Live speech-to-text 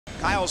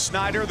Kyle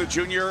Snyder, the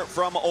junior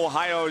from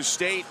Ohio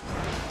State,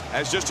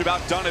 has just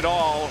about done it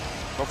all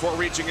before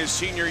reaching his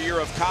senior year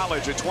of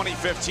college. A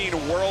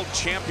 2015 world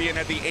champion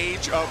at the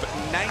age of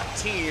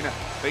 19,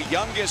 the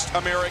youngest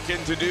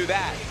American to do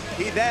that.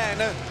 He then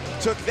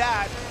took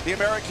that, the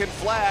American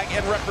flag,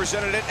 and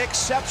represented it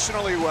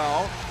exceptionally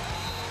well.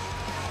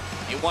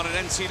 He won an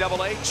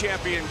NCAA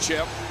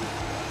championship.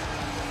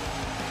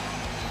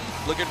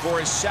 Looking for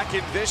his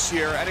second this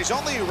year, and he's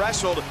only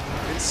wrestled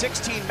in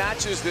 16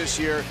 matches this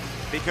year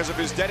because of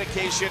his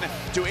dedication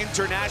to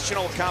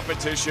international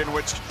competition,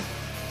 which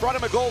brought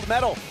him a gold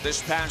medal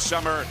this past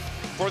summer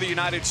for the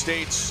United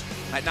States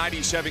at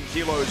 97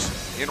 kilos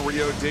in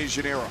Rio de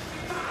Janeiro.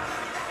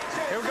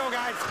 Here we go,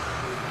 guys.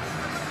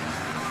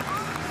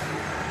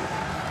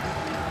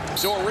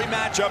 So a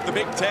rematch of the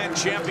Big Ten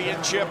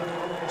Championship.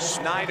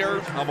 Snyder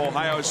of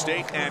Ohio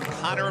State and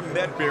Connor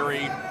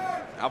Medbery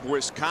of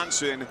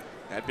Wisconsin.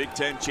 That Big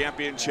Ten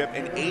Championship,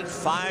 an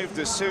 8-5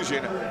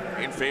 decision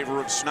in favor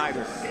of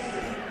Snyder.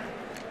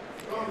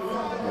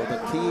 Well, the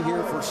key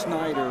here for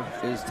Snyder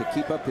is to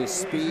keep up his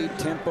speed,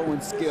 tempo,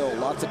 and skill.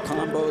 Lots of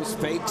combos,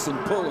 fakes, and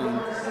pulling.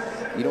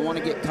 You don't want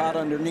to get caught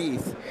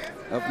underneath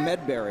of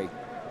Medbery.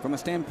 From a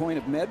standpoint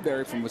of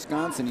Medbery from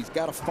Wisconsin, he's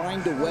got to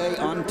find a way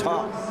on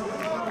top.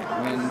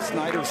 When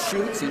Snyder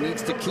shoots, he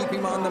needs to keep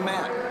him on the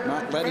mat,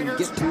 not let him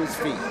get to his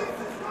feet.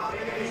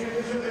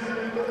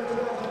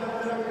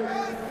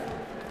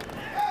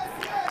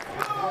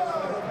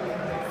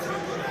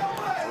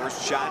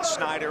 First shot,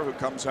 Snyder, who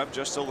comes up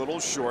just a little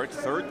short.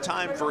 Third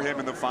time for him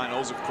in the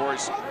finals. Of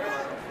course,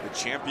 the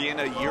champion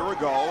a year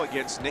ago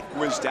against Nick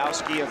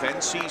Gwiazdowski of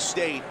NC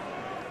State.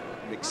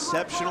 An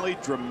exceptionally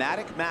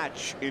dramatic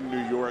match in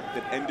New York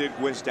that ended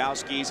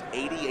Gwiazdowski's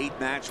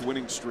 88-match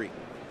winning streak.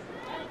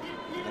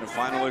 And a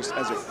finalist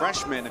as a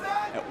freshman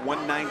at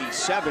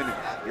 197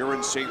 here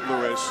in St.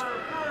 Louis,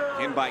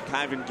 in by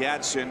Kyvan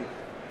Gadsden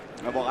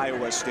of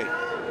Iowa State.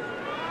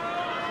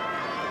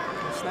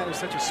 Snyder's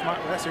such a smart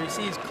wrestler. You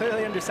see he's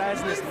clearly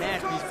undersized in this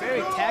match, but he's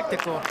very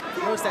tactical.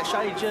 Notice that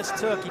shot he just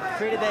took. He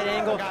created that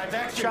angle,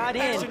 shot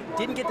in,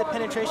 didn't get the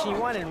penetration he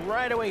wanted, and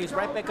right away he's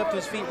right back up to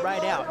his feet,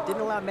 right out.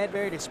 Didn't allow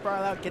Medbery to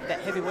spiral out, get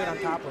that heavy weight on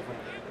top of him.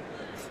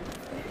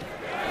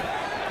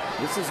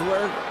 This is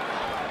where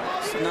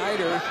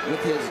Snyder,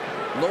 with his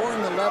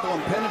lowering the level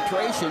and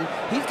penetration,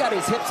 he's got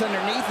his hips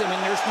underneath him,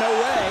 and there's no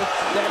way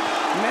that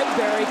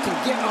Medbery can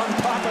get on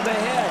top of the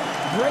head.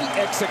 Great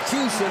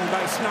execution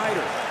by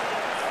Snyder.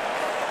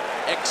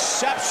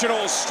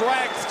 Exceptional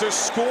strength to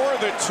score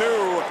the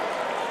two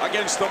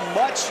against the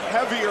much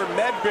heavier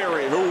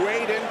Medbery, who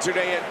weighed in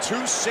today at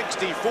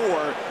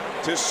 264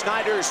 to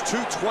Snyder's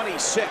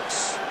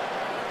 226.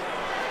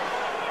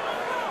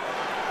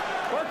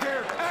 Work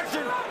here,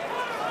 action!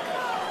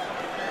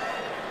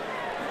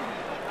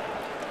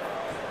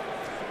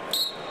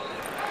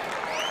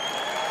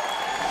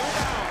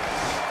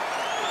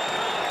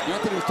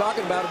 Anthony was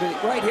talking about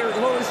it right here. He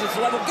lowers his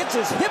level, gets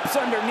his hips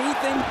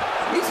underneath him.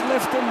 He's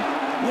lifting,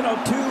 you know,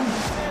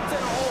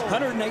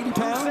 280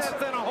 pounds.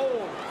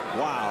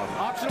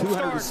 Wow.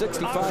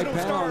 265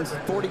 pounds,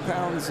 40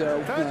 pounds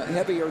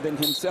heavier than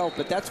himself.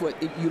 But that's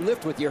what you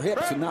lift with your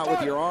hips and not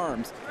with your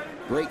arms.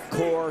 Great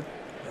core,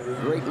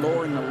 great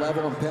lowering the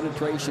level and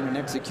penetration and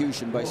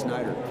execution by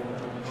Snyder.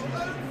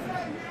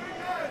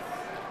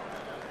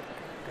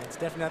 It's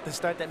definitely not the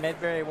start that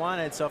Medbery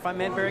wanted. So if I'm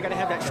Medbery, I got to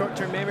have that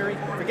short-term memory.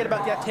 Forget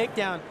about that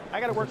takedown.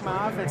 I got to work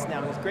my offense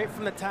now. He's great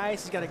from the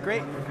ties. He's got a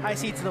great high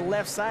seat to the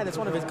left side. That's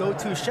one of his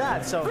go-to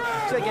shots. So he's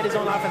got to get his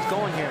own offense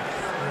going here.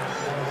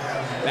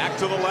 Back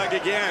to the leg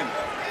again.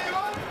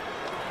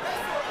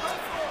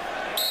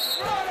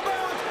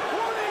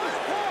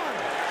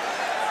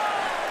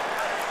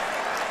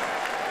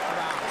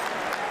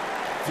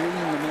 Fleeing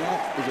the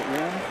mat, is it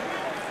one?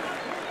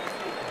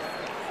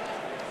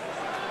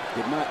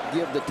 Did not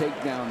give the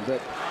takedown,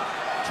 but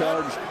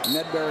charged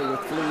Medbery with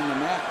fleeing the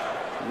mat.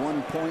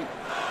 1 point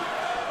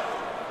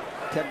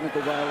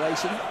technical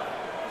violation.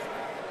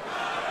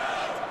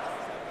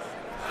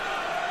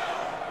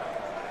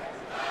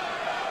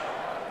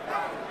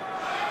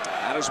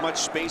 Not as much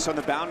space on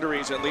the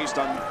boundaries, at least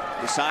on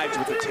the sides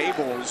with the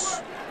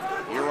tables.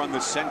 Here on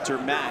the center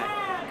mat.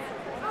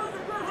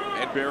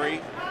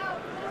 Medbery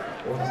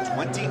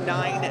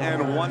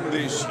 29-1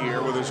 this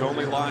year with his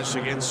only loss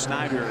against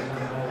Snyder.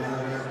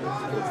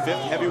 The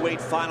 5th heavyweight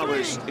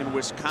finalist in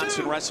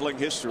Wisconsin wrestling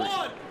history.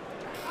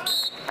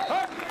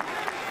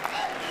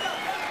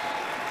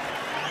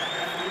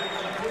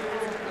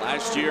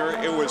 Last year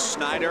it was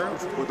Snyder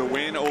with a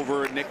win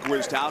over Nick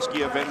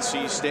Gwiazdowski of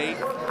NC State.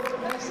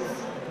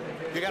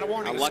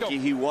 How lucky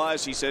he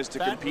was, he says, to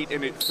compete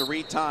in it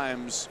 3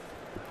 times.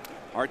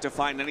 Hard to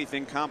find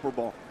anything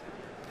comparable.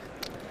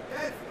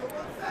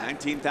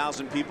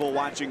 19,000 people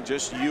watching,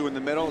 just you in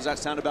the middle. Does that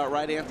sound about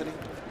right, Anthony?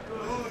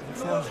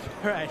 Sounds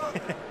right.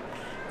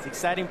 It's an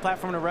exciting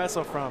platform to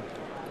wrestle from.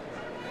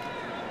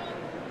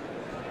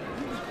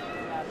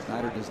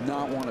 Snyder does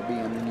not want to be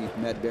underneath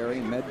Medbery,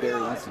 and Medbery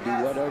wants to do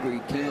whatever he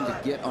can to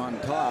get on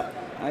top.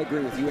 I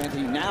agree with you,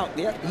 Anthony. Now,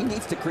 he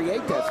needs to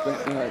create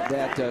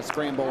that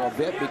scramble a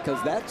bit,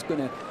 because that's going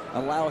to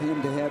allow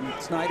him to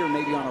have Snyder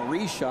maybe on a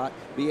reshot,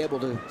 be able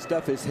to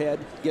stuff his head,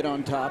 get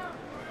on top,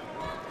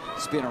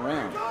 spin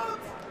around.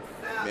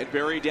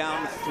 Medbery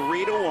down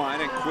 3-1,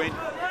 and Quinn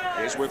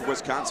is with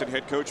Wisconsin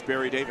head coach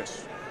Barry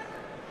Davis.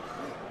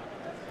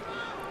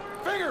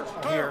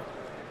 Here,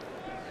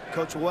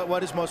 Coach,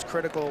 what is most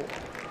critical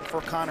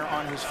for Connor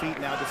on his feet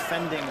now,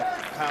 defending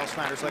Kyle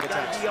Snyder's leg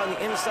attacks? Be on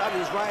the inside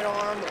with his right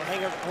arm,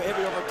 hang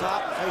heavy over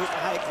top, his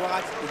high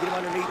crotch, you get him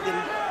underneath him,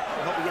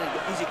 and hope you get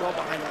an easy goal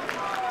behind him.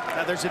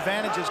 Now, there's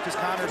advantages because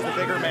Connor's the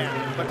bigger man,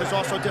 but there's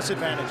also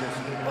disadvantages.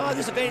 Well,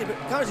 disadvantage, but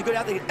Connor's a good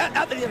athlete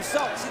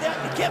himself. See that?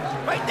 The kip,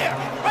 right there,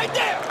 right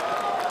there.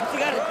 What you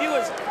got to do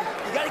is,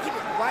 you got to keep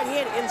your right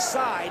hand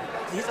inside.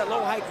 He's a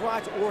low, high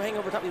crotch, or hang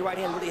over top of your right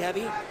hand really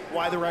heavy.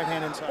 Why the right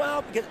hand inside?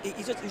 Well, because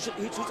he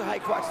shoots a high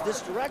crotch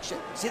this direction.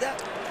 See that?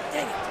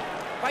 Dang it.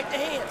 Right the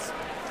hands.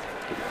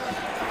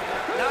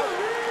 Now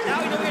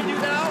you know what we're going to do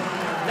now?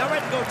 Now we're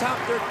going to go top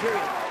third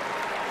period.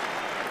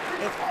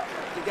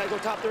 You got to go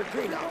top third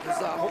period now, because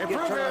hope you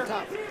get turned on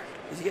top.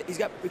 We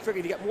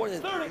figured if you got more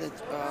than the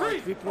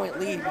 3-point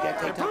lead, we got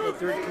to take top of the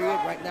third period.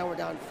 Right now we're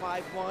down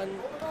 5-1,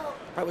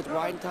 probably with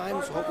riding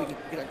time, so hope we can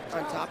get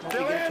on top. Hope we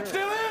get a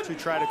turn. To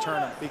try to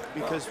turn him,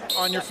 because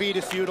on your feet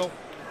is futile.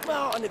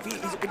 Well, on the feet,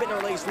 he's been on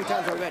our legs 3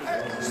 times already.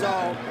 So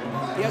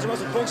he hasn't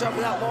wrestled folks out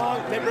for that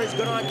long. Medbery's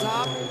good on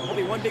top.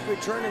 Hopefully one big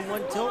return and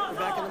one tilt. We're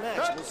back in the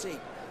match. We'll see.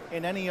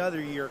 In any other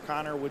year,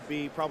 Connor would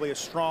be probably a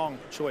strong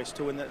choice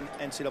to win the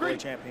NCAA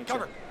championship.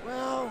 Cover.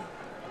 Well,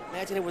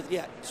 imagine it was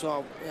yet.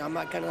 So I'm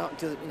not counting out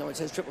until it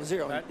says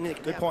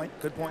 0-0. Good point.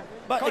 Good point.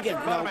 But again,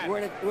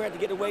 we're going to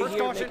get away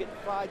here, make it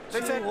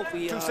 5-2.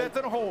 Hopefully, 2 sets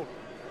and a hold.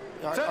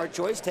 Our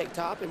choice, take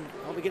top, and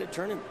hope we get it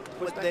turned and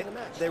put us back in the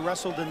match. They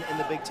wrestled in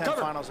the Big Ten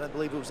finals. I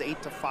believe it was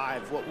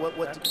 8-5. What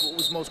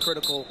was most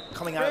critical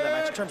coming out of that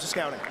match in terms of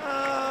scouting?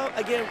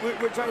 Again,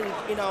 we're trying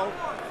to,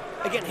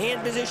 again,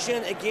 hand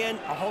position. Again,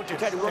 we're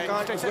trying to work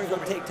on if we're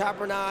going to take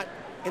top or not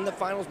in the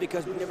finals,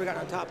 because we never got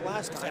on top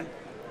last time.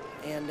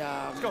 And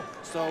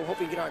so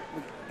hopefully we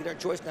get our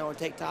choice now and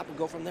take top and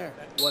go from there.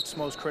 What's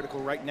most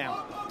critical right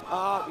now?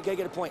 We got to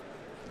get a point.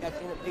 At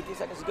 18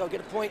 seconds to go,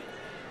 get a point.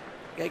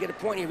 Got to get a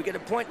point here. We get a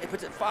point. It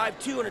puts it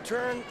 5-2 on a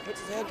turn. Puts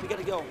his head. We got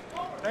to go.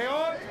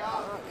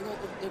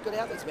 They're good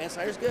athletes, man.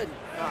 Snyder's good.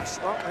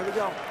 Well, here we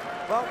go.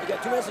 Well, we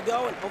got 2 minutes to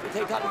go, and hopefully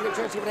take top and get a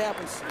turn. See what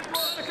happens.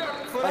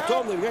 I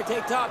told them, we're going to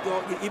take top,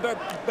 though. You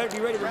better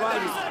be ready to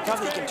ride. Top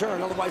that you can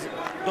turn, otherwise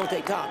don't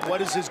take top. What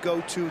is his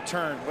go-to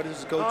turn? What is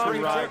his go-to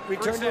ride?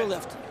 Return to a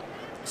lift.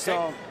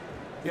 So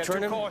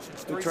return him hard.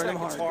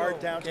 It's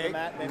hard down to the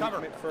mat, maybe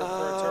for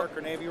a Turk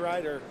or Navy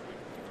ride, or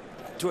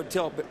to a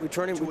tilt, but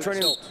return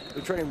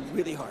him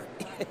really hard.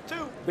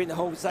 Bring the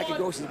whole sack of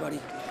groceries, buddy.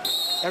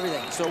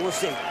 Everything. So we'll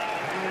see.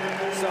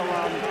 So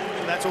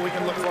that's what we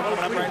can look for coming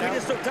up right now. We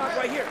just took top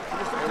right here.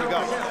 Here we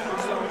go.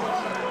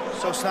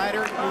 So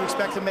Snyder, you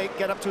expect to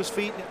get up to his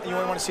feet. You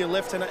want to see a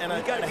lift and a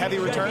heavy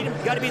return. You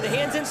got to be the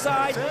hands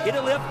inside. Get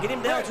a lift. Get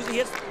him down as soon as he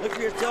hits. Look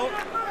for your tilt.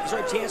 There's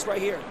our chance right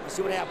here. Let's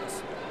see what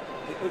happens.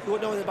 We'll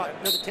know in about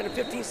another 10 or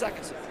 15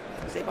 seconds.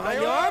 Stay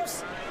behind the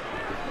arms.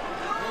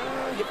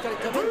 Hips got to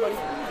come in, buddy.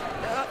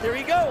 There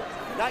you go.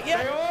 Not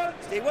yet.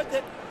 Stay with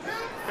it.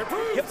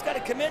 Hips got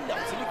to come in now.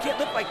 So you can't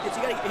lift like this.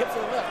 You got to get your hips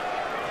in the lift.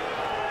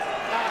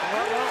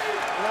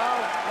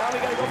 Now we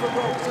got to go for a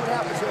roll. See what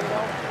happens here,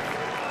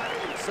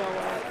 So,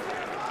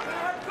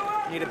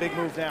 need a big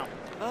move now.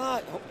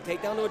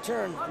 Take down to a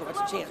turn. What's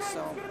a chance?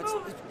 So,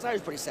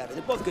 Snyder's pretty savage.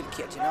 They're both good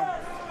kids,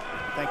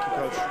 Thank you,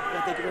 Coach.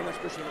 Yeah, thank you very much.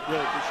 Appreciate it.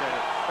 Really appreciate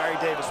it. Barry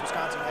Davis,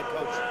 Wisconsin head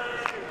coach.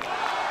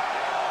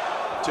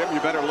 Tim,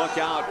 you better look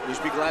out. You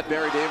should be glad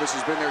Barry Davis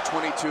has been there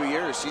 22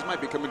 years. He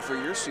might be coming for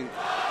your seat.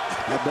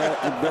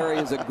 Barry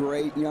is a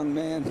great young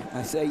man.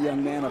 I say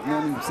young man. I've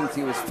known him since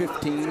he was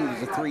 15. He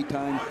was a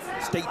 3-time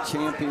state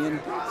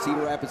champion,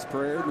 Cedar Rapids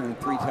Prairie, and a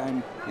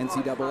 3-time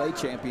NCAA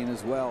champion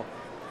as well.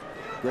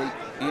 Great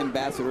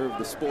ambassador of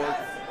the sport.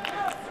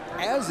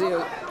 As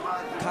is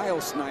Kyle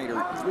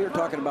Snyder. We were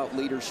talking about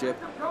leadership.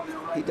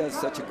 He does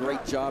such a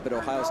great job at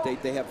Ohio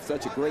State. They have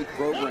such a great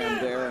program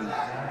there. And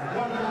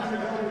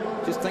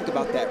just think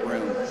about that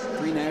room.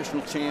 3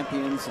 national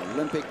champions,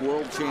 Olympic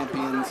world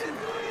champions.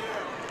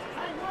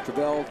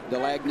 Travell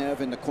Delagnev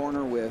in the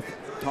corner with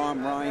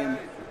Tom Ryan,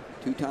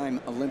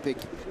 2-time Olympic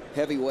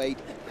heavyweight.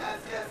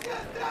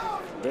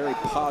 Very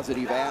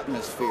positive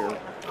atmosphere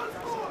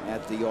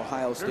at the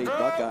Ohio State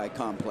Buckeye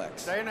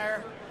complex. Stay in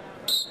there.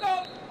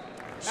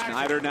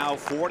 Snyder now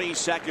 40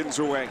 seconds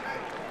away.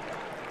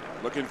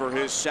 Looking for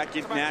his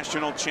 2nd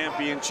national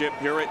championship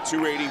here at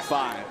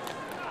 285.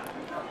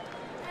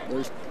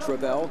 There's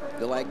Travell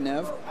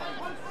Delagnev.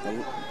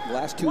 The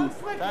last 2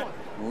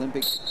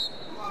 Olympic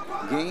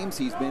games,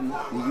 he's been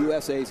the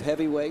USA's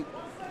heavyweight.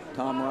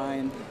 Tom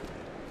Ryan,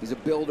 he's a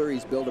builder.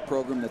 He's built a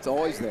program that's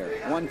always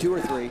there. 1, 2, or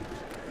 3.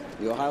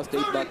 The Ohio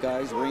State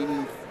Buckeyes,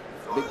 reigning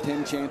Big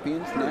Ten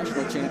champions,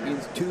 national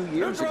champions 2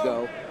 years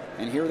ago.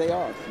 And here they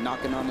are,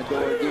 knocking on the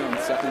door again,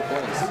 2nd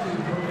place.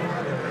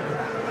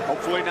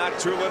 Hopefully not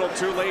too little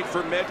too late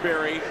for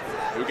Medbery,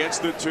 who gets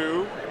the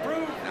 2.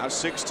 Now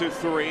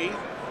 6-3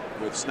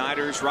 with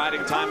Snyder's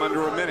riding time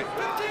under a minute.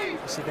 You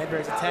see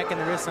Medbery's attacking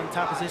the wrist on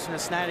top position of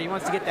Snyder. He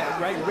wants to get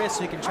that right wrist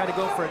so he can try to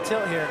go for a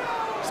tilt here.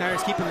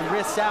 Snyder's keeping the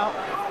wrists out,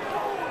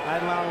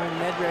 not allowing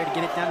Medbery to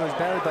get it down to his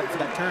belly button for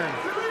that turn.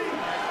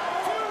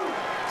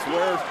 It's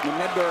where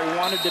Medbery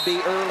wanted to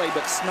be early,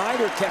 but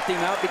Snyder kept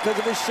him out because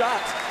of his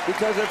shots,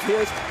 because of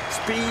his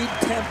speed,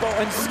 tempo,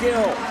 and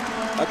skill.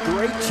 A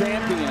great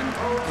champion,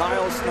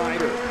 Kyle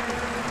Snyder.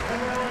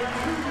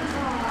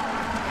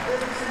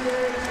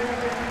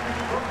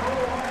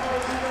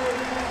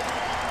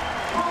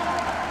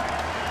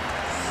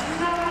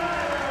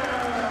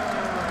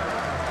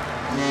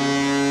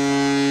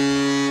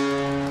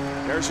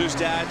 There's his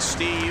dad,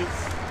 Steve.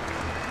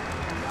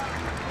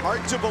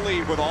 Hard to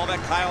believe with all that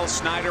Kyle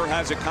Snyder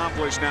has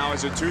accomplished now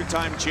as a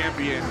 2-time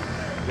champion.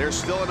 There's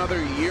still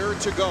another year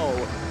to go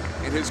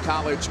in his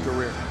college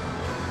career.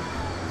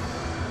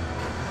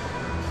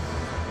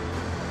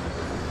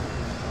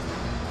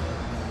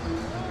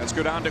 Let's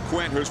go down to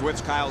Quinn, who's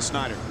with Kyle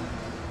Snyder.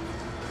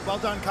 Well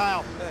done,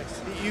 Kyle.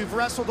 Thanks. You've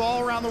wrestled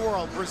all around the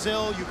world,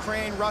 Brazil,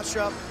 Ukraine,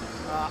 Russia,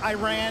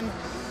 Iran.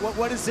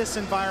 What is this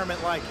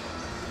environment like?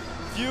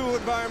 Few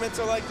environments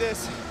are like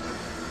this.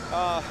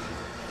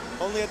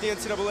 Only at the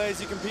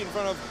NCAAs you compete in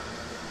front of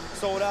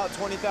sold out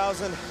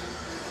 20,000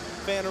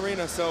 fan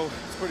arena, so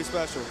it's pretty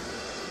special.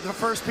 The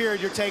first period,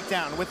 your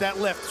takedown with that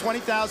lift,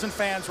 20,000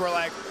 fans were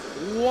like,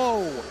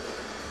 whoa.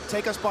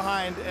 Take us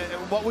behind.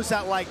 What was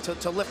that like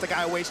to lift a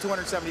guy who weighs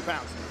 270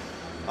 pounds?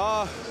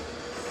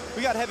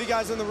 We got heavy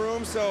guys in the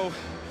room, so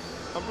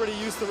I'm pretty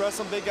used to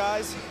wrestling big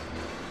guys.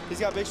 He's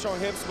got big, strong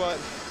hips, but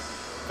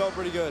felt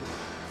pretty good.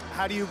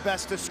 How do you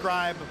best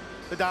describe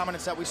the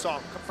dominance that we saw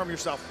from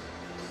yourself?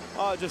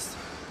 Just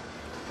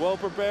well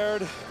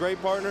prepared,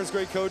 great partners,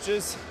 great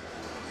coaches.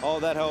 All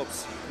that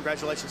helps.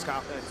 Congratulations,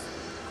 Kyle. Thanks.